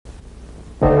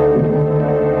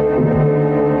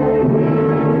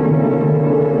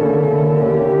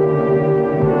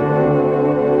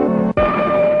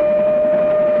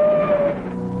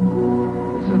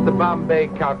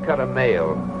Bombay-Calcutta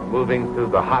Mail moving through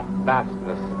the hot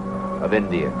vastness of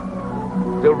India.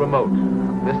 Still remote,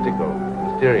 mystical,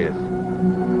 mysterious,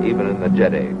 even in the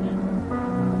jet age.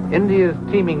 India's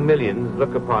teeming millions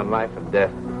look upon life and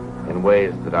death in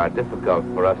ways that are difficult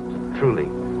for us to truly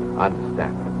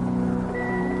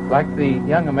understand. Like the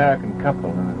young American couple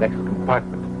in the next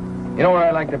compartment. You know where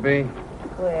I'd like to be?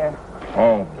 Where?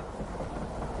 Home.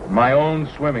 My own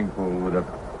swimming pool with a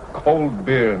cold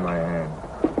beer in my hand.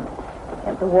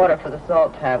 Get the water for the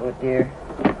salt tablet, dear.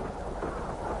 It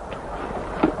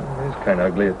is kind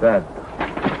of ugly at that.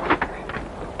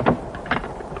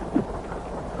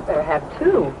 Better have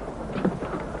two.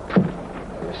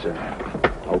 Yes, sir.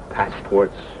 No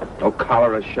passports, no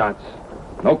cholera shots,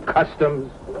 no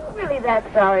customs. Are you really that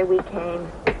sorry we came?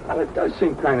 Well, it does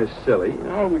seem kind of silly. You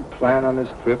know, we plan on this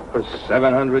trip for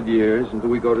 700 years until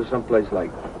we go to someplace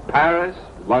like Paris,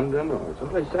 London, or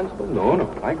someplace sensible. No.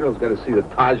 My girl's got to see the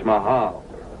Taj Mahal.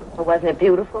 Well, wasn't it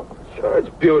beautiful? Sure, it's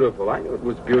beautiful. I knew it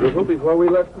was beautiful before we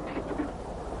left.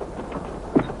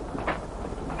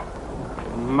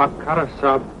 Makara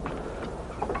sab.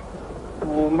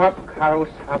 Map karo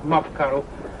sab, map karo.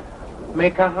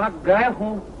 Make a hot guy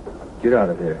who. Get out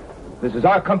of here. This is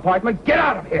our compartment. Get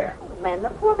out of here. Man, the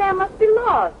poor man must be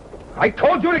lost. I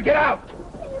told you to get out.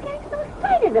 What are you getting so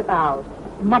excited about?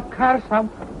 Mapkar sab.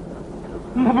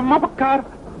 Mapkar.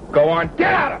 Go on.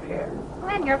 Get out of here.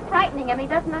 Glenn, you're frightening him. He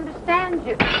doesn't understand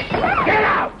you. Get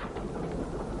out.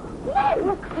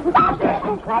 Glenn, stop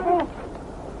it. Trouble?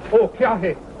 Oh, kya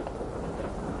hai?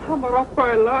 Hamara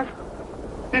pehla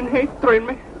din hai train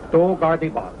mein. Do gaadi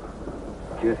baat.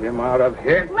 Get him out of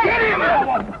here. Glenn. Get him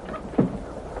out.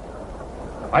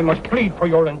 I must plead for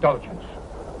your indulgence.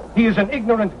 He is an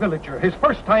ignorant villager. His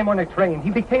first time on a train, he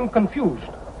became confused.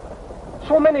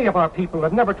 So many of our people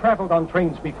have never traveled on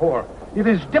trains before. It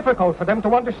is difficult for them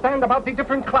to understand about the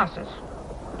different classes.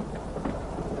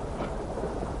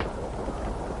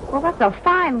 Well, that's a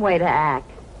fine way to act.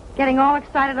 Getting all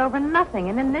excited over nothing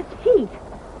and in this heat.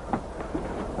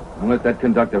 Don't let that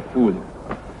conductor fool you.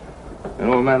 The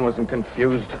old man wasn't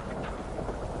confused.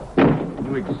 He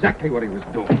knew exactly what he was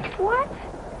doing. What?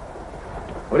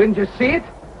 Well, didn't you see it?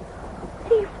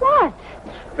 See what?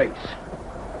 His face.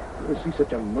 You ever see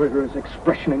such a murderous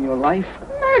expression in your life?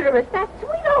 Murderous, that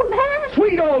sweet old man.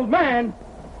 Sweet old man?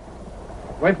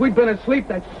 Well, if we'd been asleep,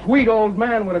 that sweet old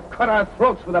man would have cut our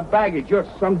throats for the baggage. You're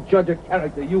some judge of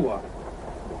character, you are.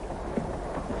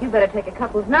 You better take a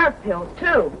couple of nerve pills,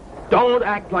 too. Don't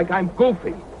act like I'm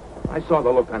goofy. I saw the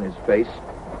look on his face.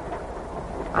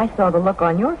 I saw the look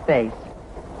on your face.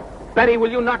 Betty, will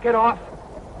you knock it off?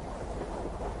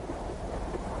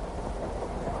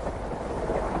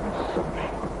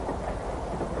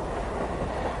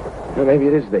 Well, maybe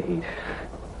it is the heat.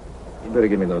 You better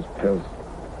give me those pills.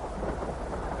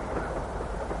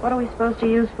 What are we supposed to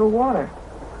use for water?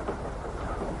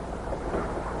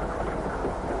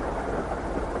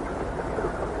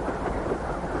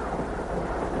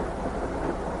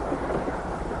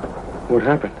 What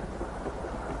happened?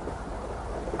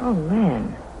 Oh,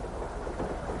 man.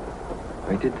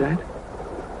 I did that?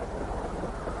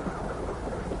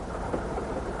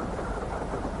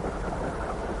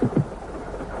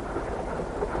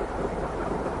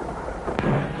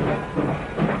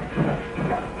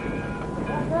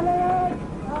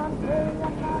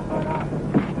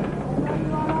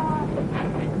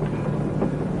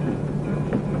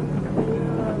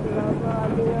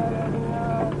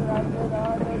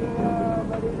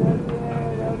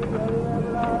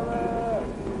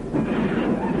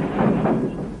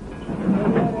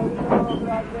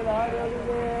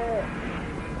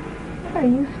 What are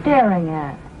you staring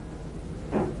at?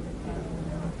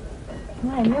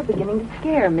 Man, you're beginning to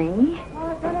scare me.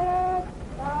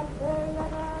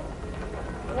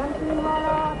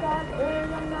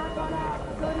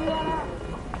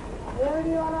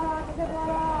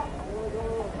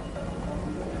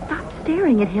 Stop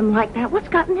staring at him like that. What's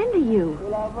gotten into you?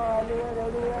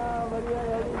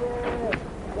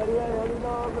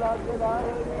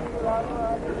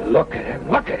 Look at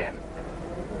him. Look at him.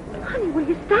 Honey, will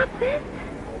you stop this?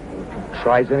 If he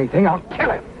tries anything, I'll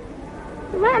kill him.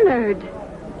 Leonard.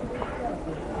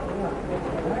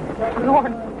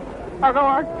 Lord. Our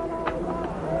Lord.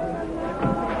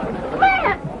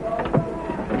 Len!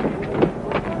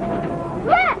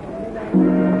 Len!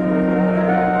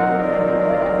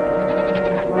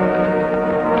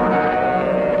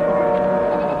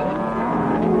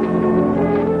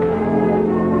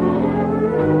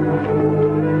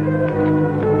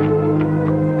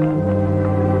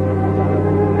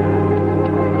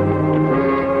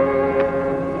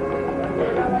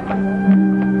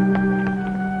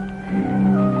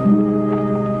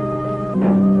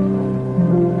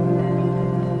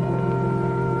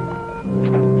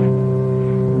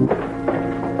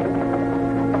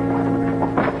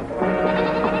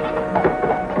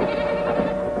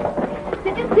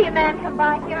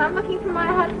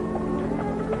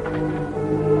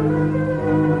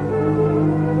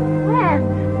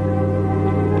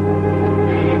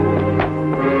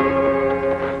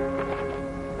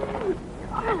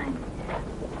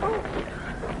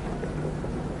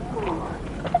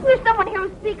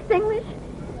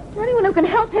 Anyone who can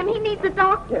help him, he needs a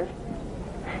doctor.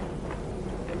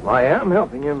 I am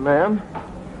helping him, ma'am.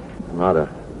 I'm not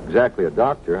exactly a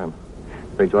doctor. I'm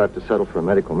afraid you'll have to settle for a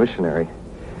medical missionary.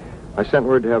 I sent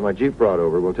word to have my Jeep brought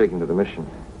over. We'll take him to the mission.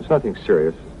 It's nothing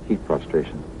serious. Heat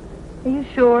prostration. Are you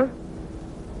sure?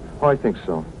 Oh, I think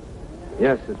so.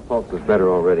 Yes, his pulse is better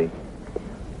already.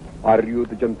 Are you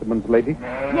the gentleman's lady?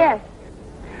 Yes.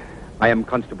 I am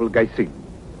Constable Guysin.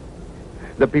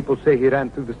 The people say he ran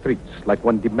through the streets like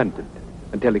one demented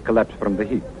until he collapsed from the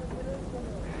heat.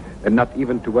 And not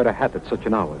even to wear a hat at such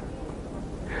an hour.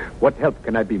 What help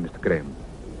can I be, Mr. Graham?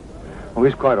 Oh,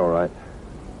 he's quite all right.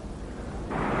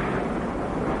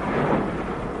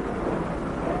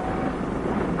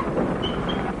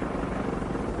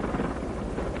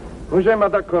 Můžeme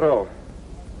do koro.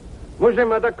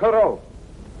 Můžeme do koro.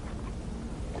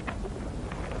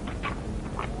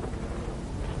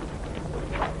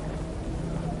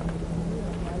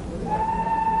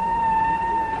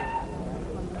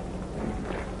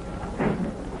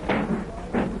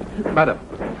 Madam,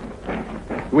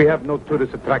 we have no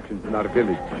tourist attractions in our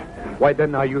village. Why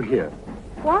then are you here?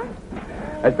 What?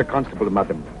 As the constable,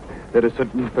 madam, there is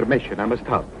certain information I must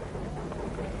have.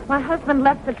 My husband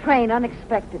left the train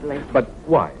unexpectedly. But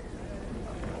why?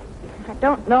 I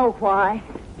don't know why.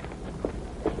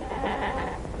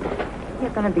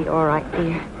 You're going to be all right,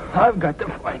 dear. I've got to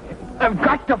find it. I've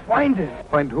got to find it.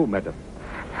 Find who, madam?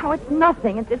 Oh, it's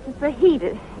nothing. It's the heat.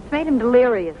 It's made him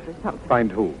delirious or something.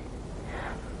 Find who?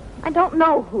 I don't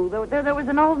know who. There was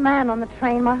an old man on the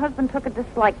train. My husband took a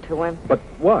dislike to him. But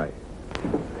why?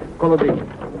 Call the agent.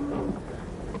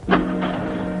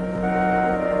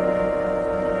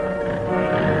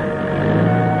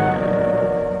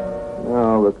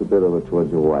 Now look a bit over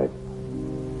towards your wife.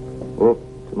 Oh,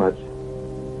 too much.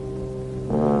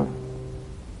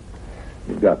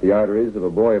 You've got the arteries of a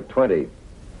boy of 20.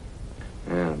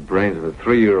 Yeah, the brains of a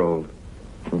 3-year-old.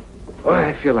 Oh,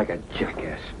 I feel like a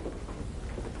jackass.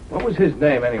 What was his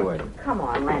name, anyway? Come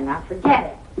on, Len, now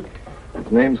forget it.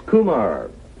 His name's Kumar.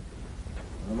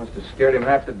 I must have scared him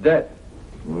half to death.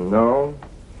 No.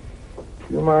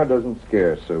 Kumar doesn't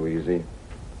scare so easy.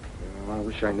 Well, I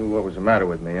wish I knew what was the matter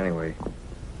with me, anyway.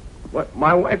 What?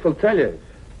 My wife will tell you.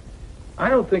 I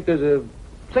don't think there's a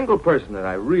single person that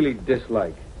I really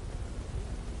dislike.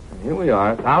 And here we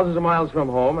are, thousands of miles from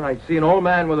home, and I see an old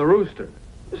man with a rooster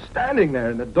just standing there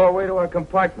in the doorway to our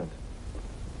compartment.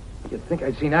 You'd think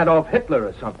I'd seen Adolf Hitler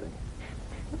or something.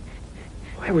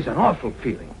 Oh, it was an awful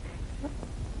feeling.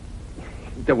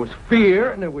 There was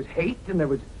fear, and there was hate, and there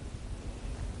was...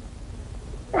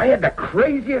 I had the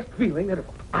craziest feeling that if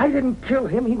I didn't kill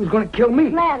him, he was going to kill me.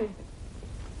 Len.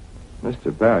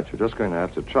 Mr. Barrett, you're just going to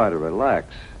have to try to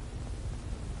relax.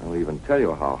 I'll even tell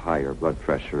you how high your blood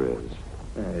pressure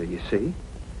is. You see?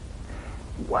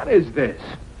 What is this?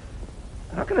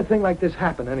 How can a thing like this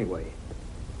happen anyway?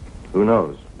 Who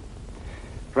knows?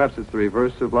 Perhaps it's the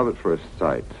reverse of love at first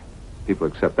sight. People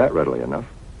accept that readily enough.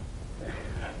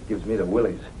 Gives me the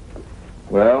willies.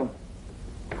 Well,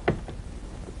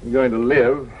 you're going to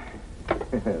live.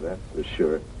 That's for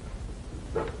sure.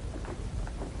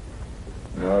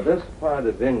 Now, this part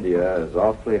of India is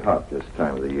awfully hot this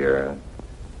time of the year.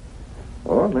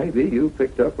 Or maybe you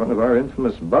picked up one of our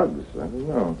infamous bugs. I don't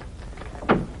know.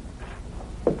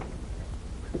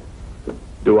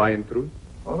 Do I intrude?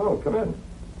 Oh, no, come in.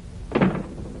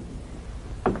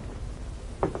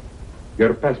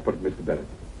 Your passport, Mr. Barrett.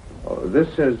 Oh, this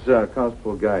is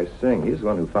Constable Guy Singh. He's the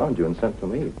one who found you and sent to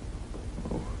me.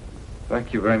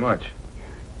 Thank you very much.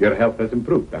 Your health has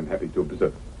improved, I'm happy to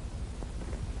observe.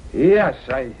 Yes,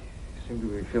 I seem to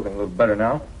be feeling a little better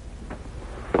now.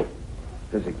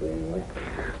 Physically, anyway.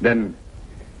 Then,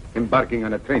 embarking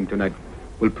on a train tonight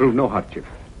will prove no hardship.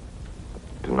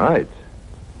 Tonight?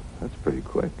 That's pretty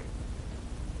quick.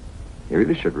 You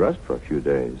really should rest for a few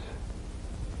days.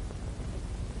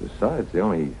 Besides, the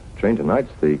only train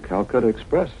tonight's the Calcutta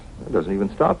Express. It doesn't even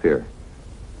stop here.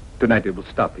 Tonight it will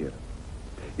stop here.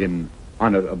 In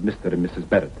honor of Mr. and Mrs.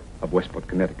 Barrett of Westport,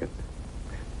 Connecticut.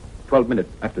 12 minutes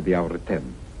after the hour of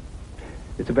 10.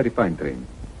 It's a very fine train.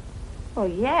 Oh,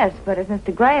 yes, but if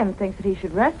Mr. Graham thinks that he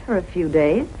should rest for a few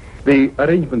days... The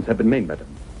arrangements have been made, madam.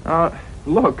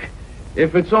 Look,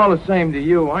 if it's all the same to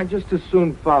you, I'd just as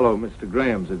soon follow Mr.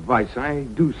 Graham's advice. I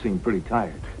do seem pretty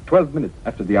tired. 12 minutes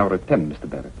after the hour of 10, Mr.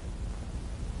 Barrett.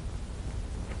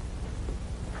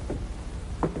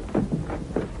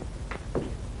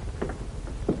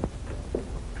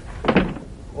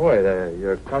 Boy,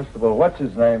 your constable,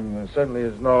 what's-his-name, certainly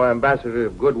is no ambassador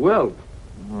of goodwill.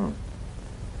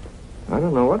 I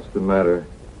don't know what's the matter.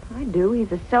 I do.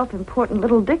 He's a self-important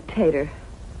little dictator.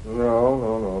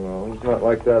 No. He's not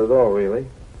like that at all, really.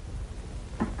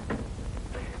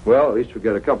 Well, at least we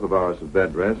get a couple of hours of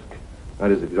bed rest.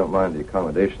 That is, if you don't mind the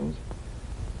accommodations.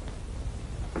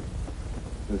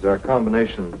 There's our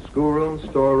combination schoolroom,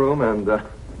 storeroom, and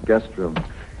guest room.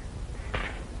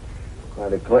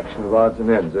 Quite a collection of odds and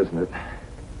ends, isn't it?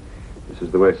 This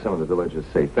is the way some of the villagers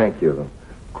say thank you.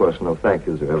 Of course, no thank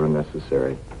yous are ever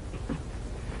necessary.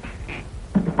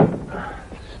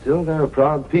 Still, they're a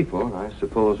proud people, and I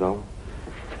suppose I'll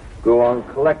go on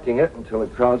collecting it until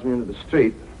it crowds me into the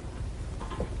street.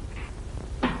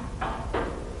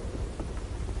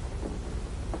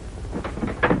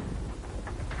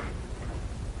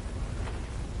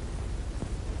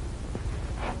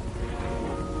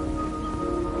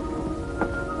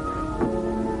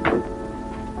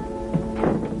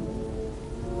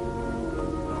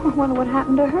 I wonder what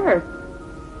happened to her.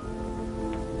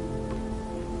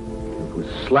 It was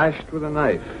slashed with a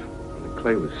knife, and the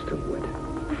clay was still wet.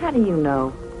 How do you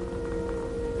know?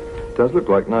 It does look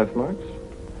like knife marks.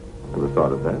 Never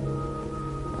thought of that.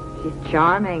 She's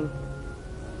charming.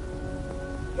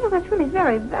 You know, that's really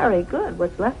very, very good,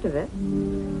 what's left of it.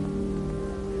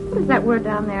 What does that word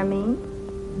down there mean?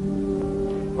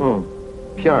 Oh,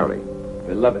 purely.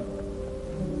 Beloved.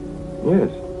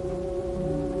 Yes.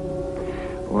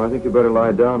 Well, I think you better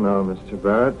lie down now, Mr.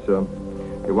 Barrett.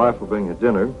 Your wife will bring you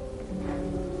dinner.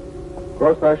 Of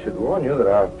course, I should warn you that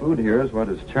our food here is what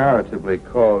is charitably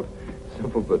called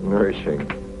simple but nourishing.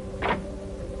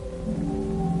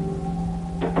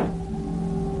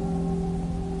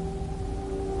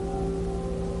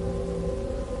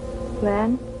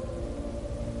 Len?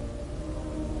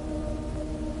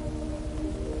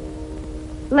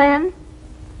 Len?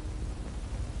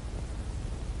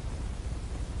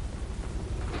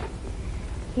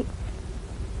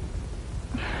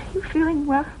 You feeling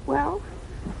well?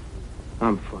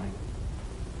 I'm fine.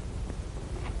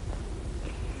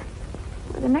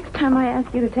 Well, the next time I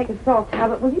ask you to take a salt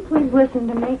tablet, will you please listen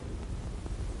to me?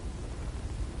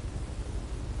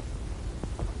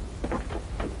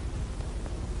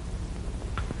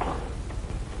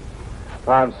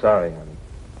 I'm sorry,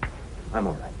 honey. I'm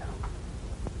all right now.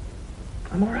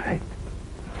 I'm all right.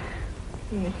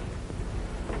 Yes.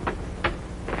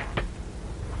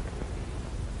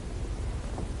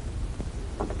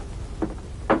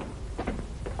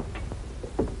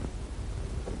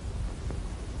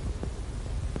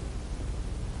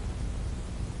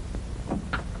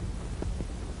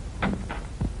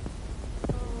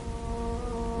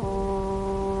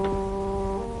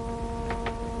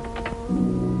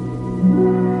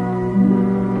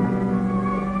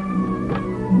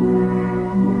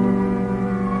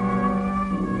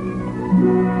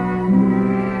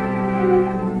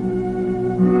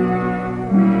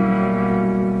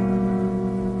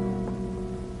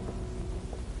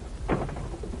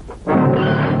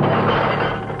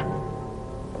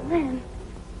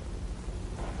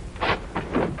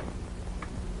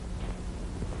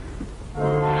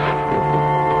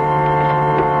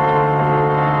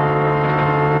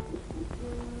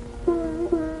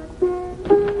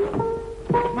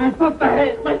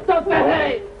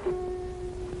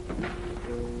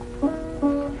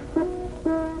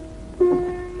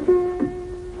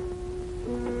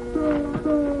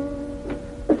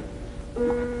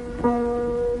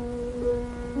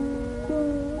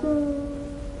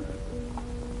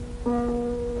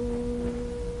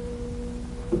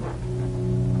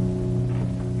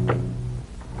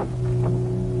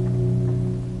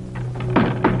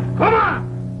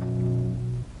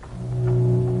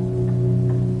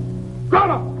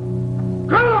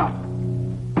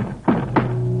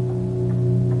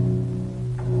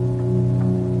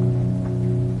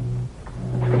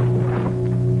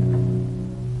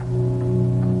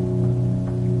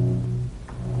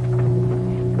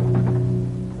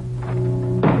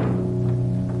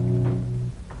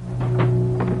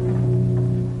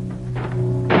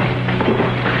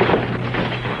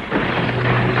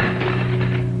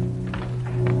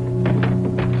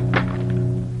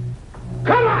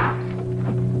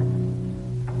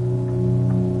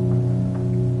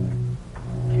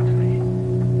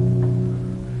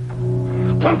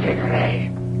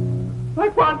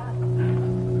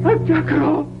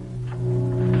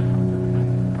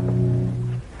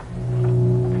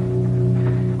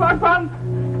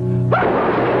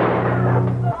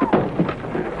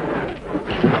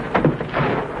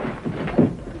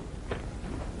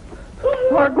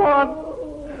 भगवान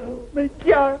मैं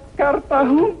क्या करता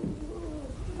हूँ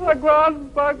भगवान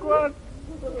भगवान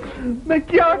मैं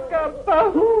क्या करता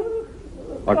हूँ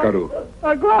Akaru.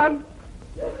 भगवान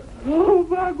ओ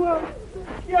भगवान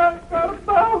क्या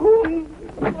करता हूँ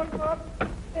भगवान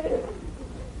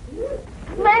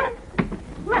Len!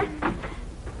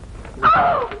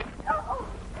 Oh!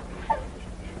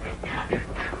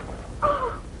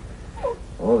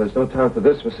 there's no time for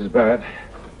this, Mrs. Barrett.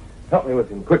 Help me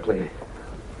with him, quickly.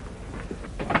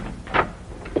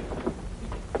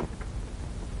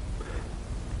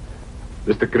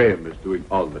 Mr. Graham is doing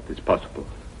all that is possible.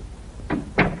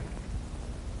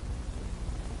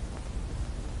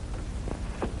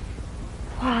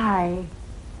 Why?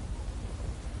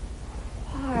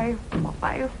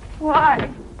 Why?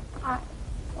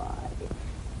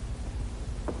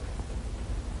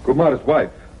 Kumar's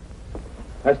wife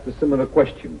asked a similar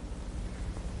question.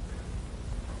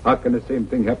 How can the same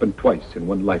thing happen twice in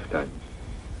one lifetime?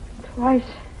 Twice?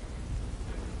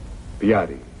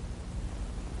 Piari.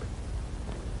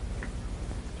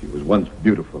 She was once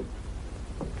beautiful,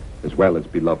 as well as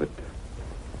beloved.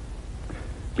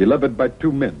 Beloved by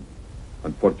two men,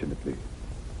 unfortunately.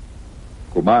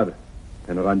 Kumar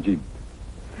and Ranjit.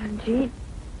 Ranjit?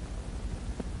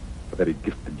 A very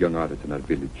gifted young artist in our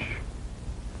village,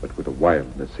 but with a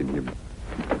wildness in him.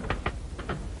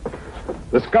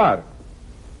 The scar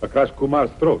across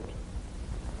Kumar's throat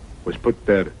was put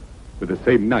there with the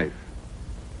same knife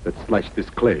that slashed this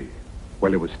clay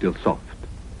while it was still soft.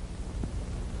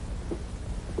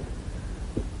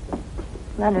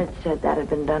 Leonard said that had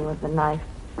been done with a knife.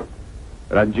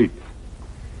 Ranjit,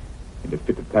 in a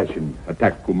fit of passion,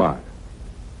 attacked Kumar.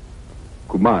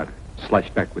 Kumar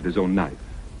slashed back with his own knife.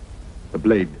 The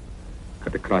blade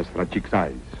cut across Ranjit's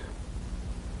eyes.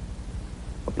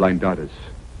 A blind artist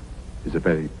is a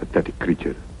very pathetic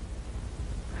creature.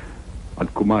 On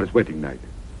Kumar's wedding night,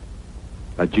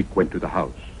 Ranjit went to the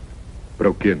house,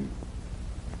 broke in,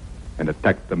 and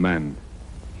attacked the man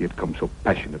he had come so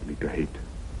passionately to hate.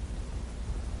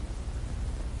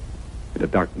 In the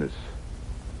darkness,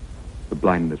 the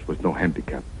blindness was no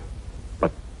handicap,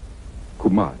 but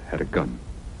Kumar had a gun.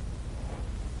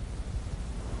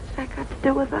 What's that got to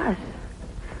do with us?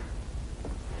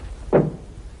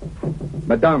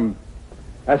 Madame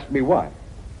asked me why.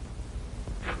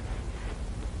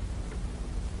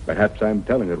 Perhaps I'm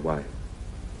telling her why.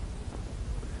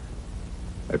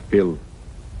 I feel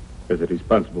as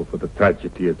irresponsible for the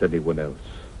tragedy as anyone else.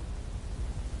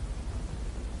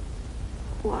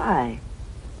 Why?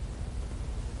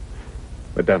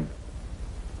 Madame,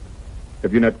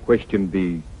 have you not questioned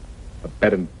the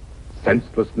apparent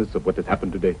senselessness of what has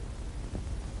happened today?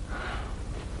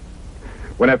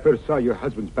 When I first saw your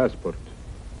husband's passport,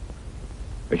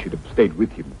 I should have stayed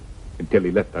with him until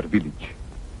he left our village.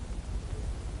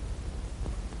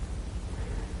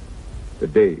 The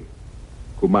day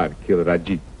Kumar killed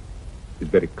Rajit is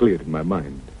very clear in my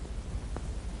mind.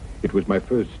 It was my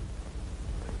first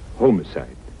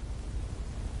homicide.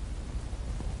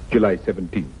 July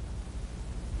 17,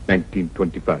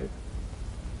 1925.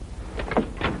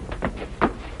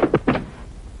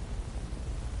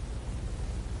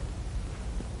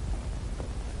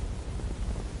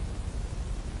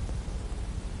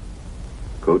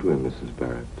 Go to him, Mrs.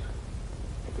 Barrett.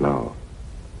 Now.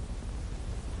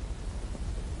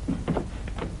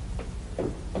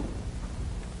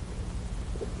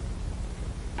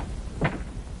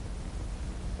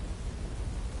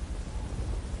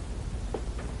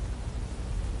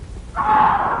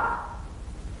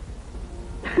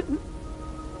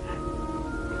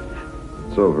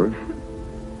 It's over.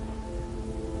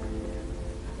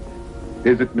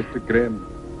 Is it, Mr. Graham?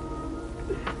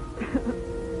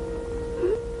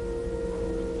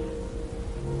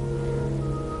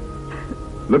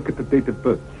 Look at the date of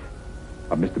birth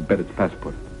of Mr. Barrett's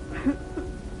passport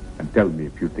and tell me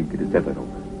if you think it is ever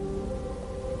over.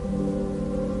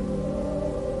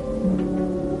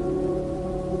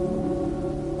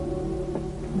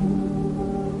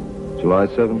 July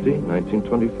 17,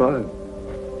 1925.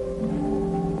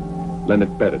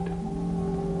 Leonard Barrett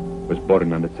was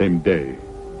born on the same day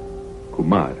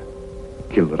Kumar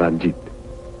killed Ranjit.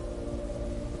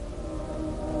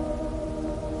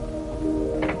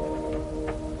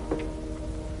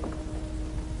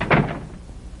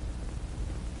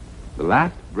 The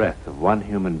last breath of one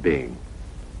human being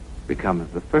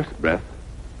becomes the first breath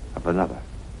of another.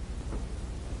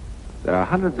 There are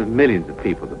hundreds of millions of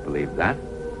people that believe that.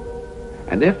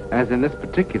 And if, as in this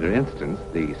particular instance,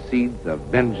 the seeds of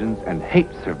vengeance and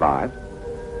hate survive,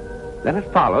 then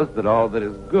it follows that all that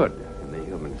is good in the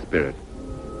human spirit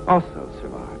also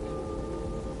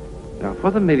survives. Now,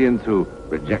 for the millions who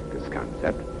reject this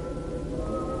concept,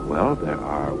 well, there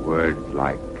are words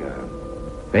like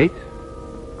fate,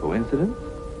 coincidence,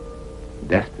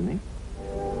 destiny,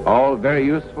 all very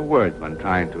useful words when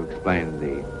trying to explain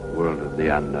the world of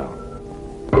the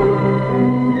unknown.